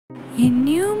A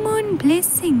new moon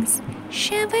blessings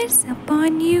showers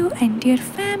upon you and your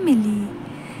family.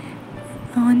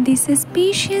 On this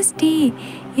auspicious day,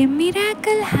 a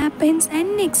miracle happens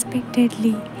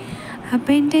unexpectedly.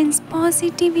 Abundance,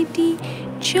 positivity,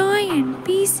 joy and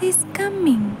peace is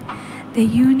coming. The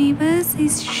universe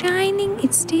is shining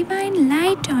its divine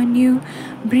light on you,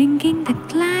 bringing the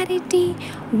clarity,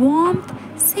 warmth,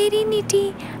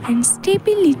 serenity and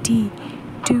stability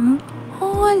to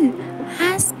all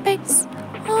aspects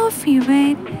of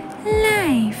your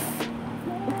life.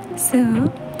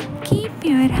 So, keep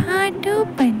your heart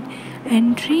open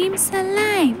and dreams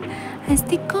alive as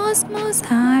the cosmos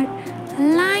are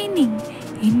aligning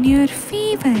in your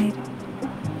favor.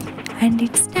 And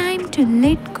it's time to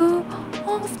let go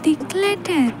of the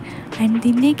clutter and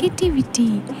the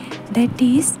negativity that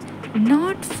is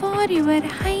not for your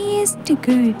highest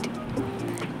good.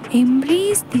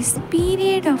 Embrace this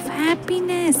period of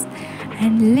happiness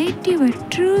and let your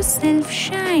true self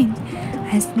shine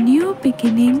as new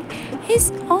beginning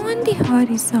is on the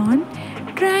horizon,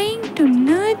 trying to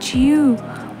nudge you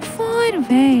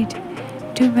forward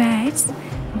towards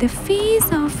the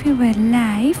phase of your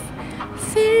life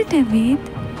filled with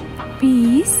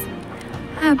peace,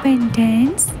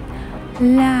 abundance,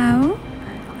 love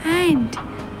and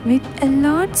with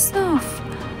lots of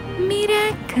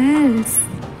miracles.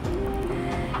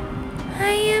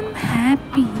 I am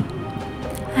happy.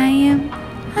 I am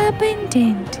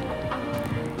abundant.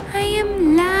 I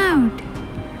am loved.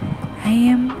 I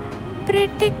am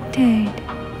protected.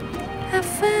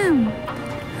 Affirm.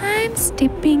 I am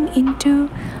stepping into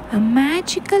a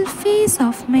magical phase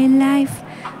of my life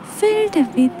filled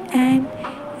with an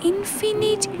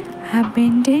infinite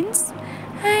abundance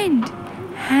and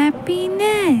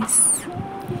happiness.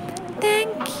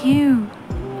 Thank you.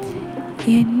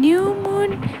 A new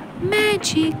moon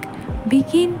magic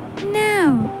begin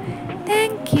now.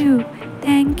 Thank you.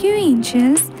 Thank you,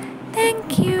 angels.